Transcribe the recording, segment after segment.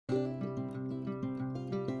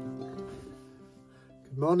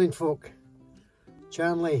morning folk,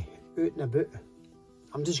 Charlie out and about.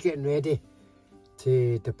 I'm just getting ready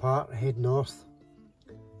to depart, head north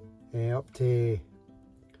up to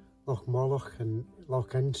Loch Morlock and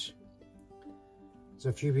Loch Inch. There's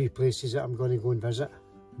a few wee places that I'm going to go and visit,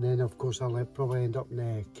 and then of course I'll probably end up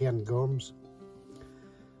in Cairngorms.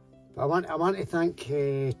 But I want to thank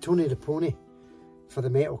Tony the Pony for the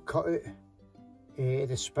metal cutout of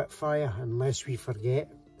the Spitfire, and lest we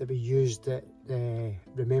forget, that we used at the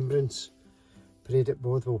Remembrance Parade at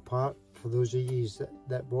Bothwell Park, for those of you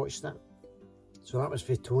that watched it. So that was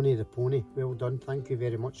for Tony the Pony. Well done, thank you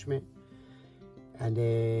very much, mate. And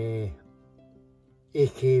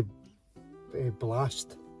AK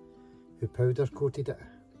Blast, who powder coated it.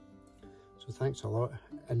 So thanks a lot.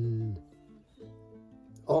 And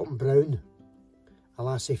Autumn Brown, a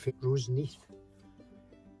lassie from Roseneath,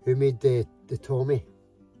 who made the Tommy.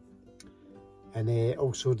 And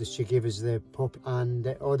also she gave us the pop and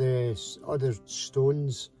all the other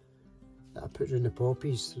stones that I put around the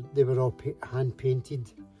poppies. They were all hand painted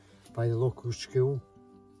by the local school.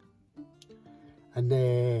 And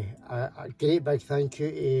a great big thank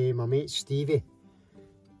you to my mate Stevie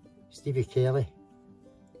Kelly,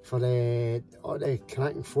 for all the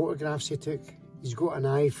cracking photographs he took. He's got an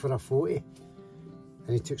eye for a photo,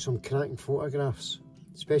 and he took some cracking photographs,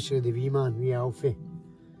 especially the wee man, wee Alfie.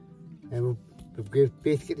 And we've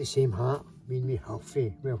both got the same hat, me and wee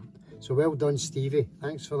Alfie. Well, so well done, Stevie.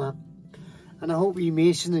 Thanks for that. And I hope wee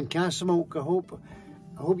Mason and Castlemilk,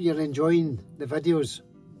 I hope you're enjoying the videos.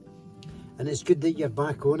 And it's good that you're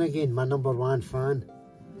back on again, my #1 fan.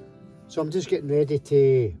 So I'm just getting ready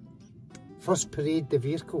to first parade the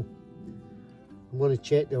vehicle. I'm going to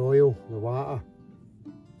check the oil, the water,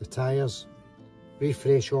 the tyres,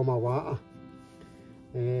 refresh all my water,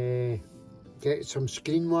 get some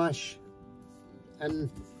screen wash in,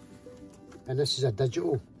 and this is a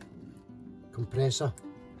digital compressor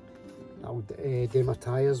that'll do my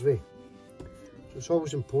tyres with. So it's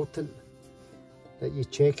always important that you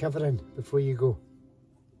check everything before you go.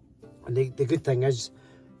 And the good thing is,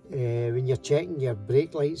 when you're checking your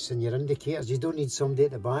brake lights and your indicators, you don't need somebody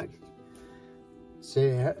at the back. Say,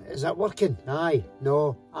 is that working? Aye,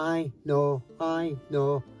 no, aye, no, aye,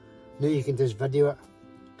 no. Now you can just video it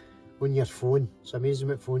on your phone. It's amazing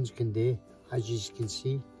what phones can do, as you can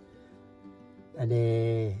see. And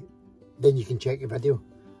then you can check your video.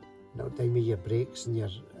 And it'll time with your brakes and your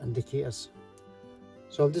indicators.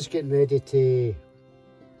 So I'm just getting ready to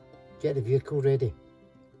get the vehicle ready.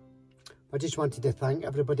 I just wanted to thank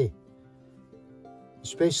everybody,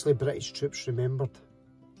 especially British Troops Remembered,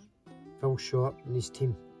 Phil Short and his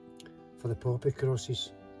team, for the poppy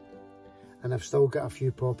crosses. And I've still got a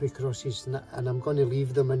few poppy crosses, and I'm going to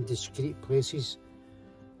leave them in discreet places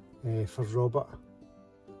for Robert,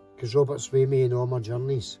 because Robert's with me in all my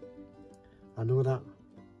journeys. I know that.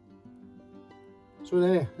 So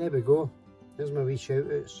there we go. There's my wee shout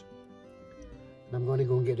outs. And I'm going to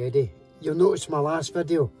go and get ready. You'll notice my last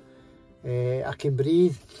video, I can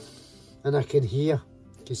breathe and I can hear,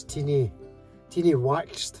 because Teeny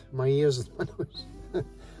waxed my ears and my nose.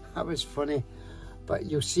 That was funny. But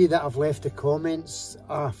you'll see that I've left the comments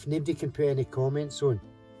off. Nobody can put any comments on.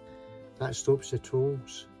 That stops the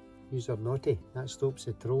trolls. Yous are naughty. That stops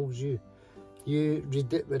the trolls. You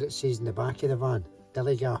read it what it says in the back of the van.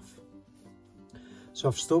 Dillygaff. So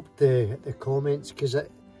I've stopped the comments, because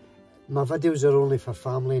my videos are only for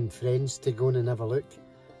family and friends to go in and have a look.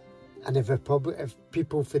 And if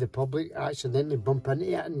people for the public accidentally bump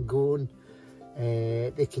into it and go on,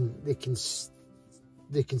 they can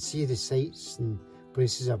see the sights and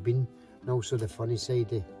places I've been, and also the funny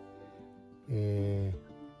side in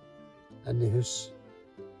the house,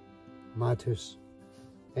 madhouse.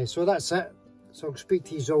 So that's it. So I'll speak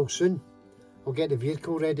to you all soon. I'll get the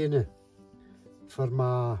vehicle ready now for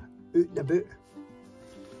my out and about,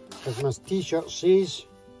 as my t-shirt says,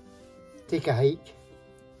 take a hike.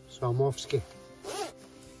 So I'm off ski.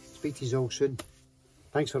 Speak to you all soon.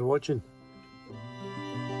 Thanks for watching.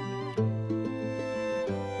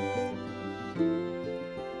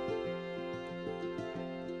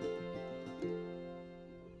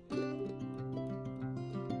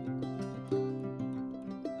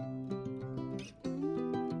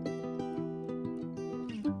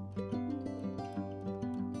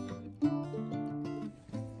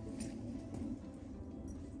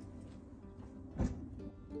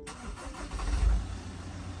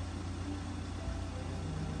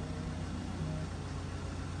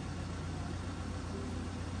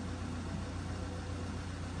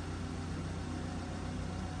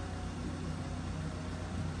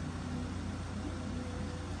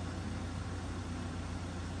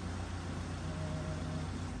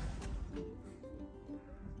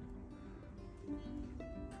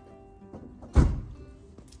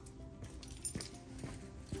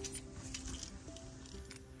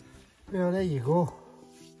 Well, there you go.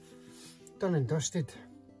 Done and dusted.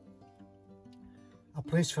 A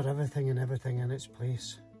place for everything and everything in its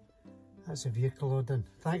place. That's the vehicle all done.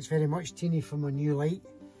 Thanks very much, Teeny, for my new light.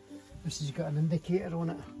 This has got an indicator on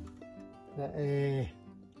it that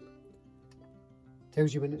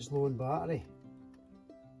tells you when it's low on battery.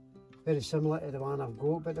 Very similar to the one I've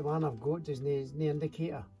got, but the one I've got doesn't have no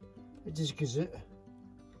indicator. It just goes out.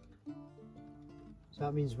 So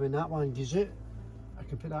that means when that one goes out, I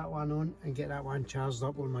can put that one on and get that one charged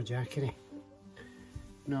up on my Jackery.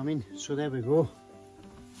 You know what I mean? So there we go.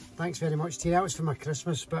 Thanks very much, T. That was for my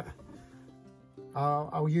Christmas, but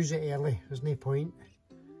I'll use it early. There's no point.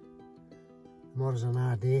 Tomorrow's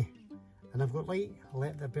another day. And I've got light. I'll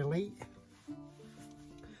let there be light.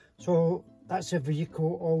 So that's the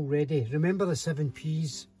vehicle all ready. Remember the 7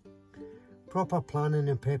 P's. Proper planning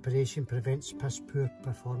and preparation prevents piss poor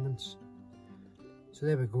performance. So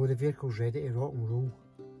there we go. The vehicle's ready to rock and roll.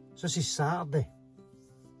 So this is Saturday.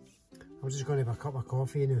 I'm just going to have a cup of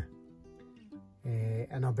coffee now.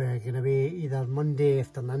 And I'll be going away either Monday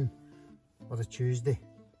afternoon or a Tuesday.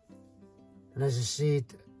 And as I said,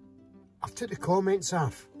 I've took the comments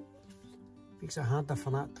off. Makes it harder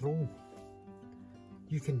for that troll.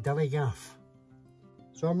 You can dilly gaff.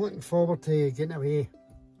 So I'm looking forward to getting away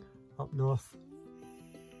up north.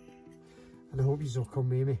 And I hope you'll come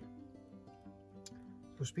with me.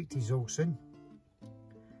 So speak to you all soon.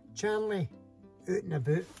 Charlie, out and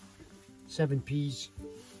about. 7 P's.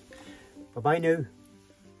 Bye bye now.